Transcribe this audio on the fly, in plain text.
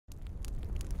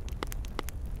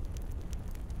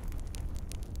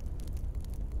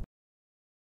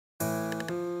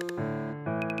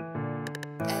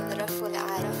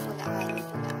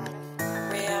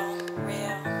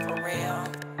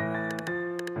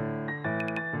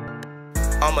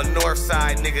I'm a north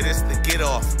side nigga, this the get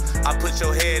off. I put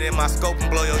your head in my scope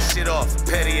and blow your shit off.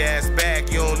 Petty ass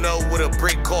bag, you don't know what a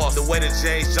brick costs. The way the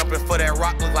J's jumping for that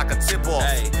rock look like a tip off.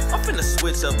 Hey, I'm finna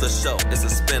switch up the show, it's a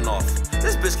spin-off.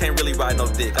 This bitch can't really ride no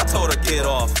dick, I told her get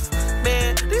off.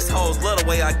 Man, these hoes love the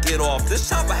way I get off. This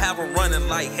chopper have her running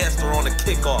like Hester on the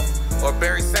kickoff. Or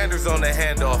Barry Sanders on the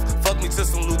handoff. Fuck me to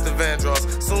some Luther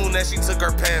Vandross. Soon as she took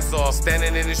her pants off.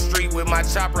 Standing in the street with my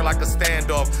chopper like a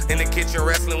standoff. In the kitchen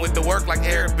wrestling with the work like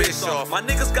Eric Bischoff. My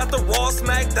niggas got the raw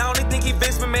smackdown, they think he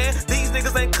Vince McMahon. These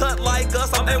niggas ain't cut like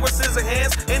us, I'm Edward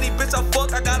Scissorhands. Any bitch I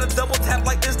fuck, I got a double tap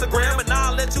like Instagram. And now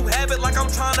I'll let you have it like I'm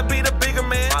trying to be the bigger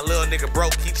man. My little nigga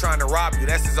broke, he trying to rob you,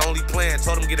 that's his only plan.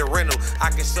 Told him get a rental,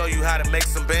 I can show you how to make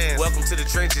some bands. Welcome to the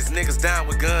trenches, niggas down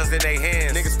with guns in their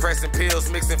hands. Niggas pressing pills,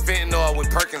 mixing fentanyl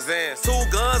with Perkins ends. 2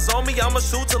 guns on me, I'ma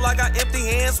shoot till I got empty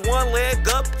hands. 1 leg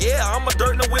up, yeah, I'm a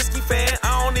dirt and a whiskey fan.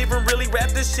 I don't even really rap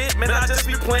this shit, man, I just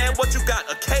be playing. What you got,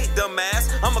 a cake,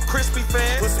 dumbass? I'm a crispy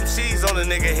fan. Put some cheese on a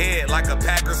nigga head like a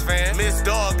Packers fan. Miss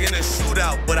dog in a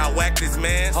shootout, but I whacked his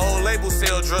man. Whole label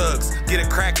sell drugs, get a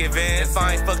crack advance. If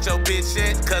I ain't fucked your bitch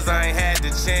yet, cause I ain't had the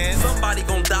chance. Somebody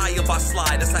gon' die if I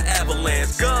slide, it's an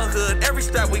avalanche. Gunhood, every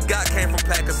strap we got came from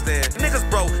Pakistan. Niggas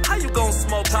bro, how you gon'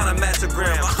 smoke tryna match a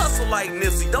gram? I hustle like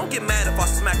Nipsey, don't get mad if I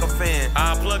smack a fan.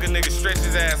 I'll plug a nigga, stretch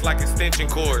his ass like extension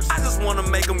cords. I just wanna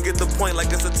make him get the point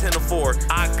like it's a 10 or 4.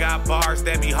 I got bars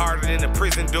that be harder than the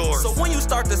prison doors. So when you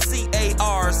start to see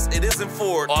ARs, it isn't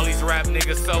Ford. All these rap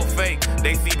niggas so fake,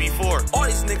 they see before. All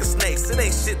these niggas snakes, it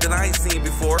ain't shit that I ain't seen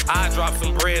before. I drop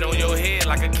some bread on your head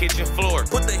like a kitchen floor.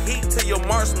 Put the heat to your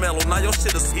marshmallow, now your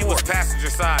shit is sport. He was passenger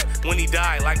side when he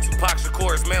died, like Tupac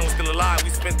Shakur. His man was still alive, we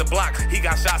spent the block, he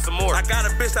got shot some more. I got a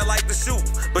bitch that like to shoot,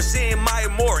 but she ain't Maya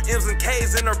Moore. M's and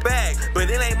K's in her bag, but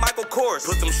it ain't Michael Kors.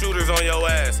 Put them shooters on your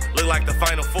ass, look like the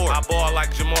Final Four. I ball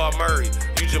like Jamal Murray,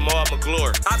 you Jamal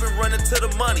McGlure. I've been running to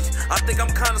the money, I think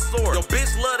I'm kinda sore. Your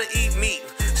bitch love to eat meat,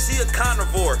 she a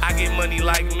carnivore. I get money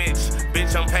like Mitch,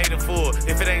 bitch I'm paid in full.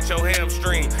 If it ain't your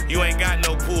hamstring, you ain't got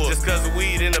no pull. Just cause the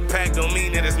weed in the pack don't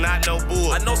mean that it's not no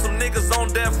bull. I know some niggas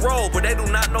on death row, but they do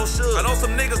not know should. I know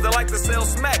some niggas that like to sell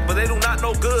smack, but they do not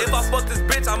know good. If I fuck this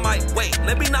bitch, I might wait,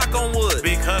 let me knock on wood.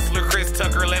 Big hustler Chris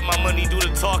Tucker, let my money do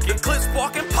the talking. The clips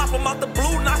walking, pop him out the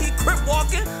blue, now he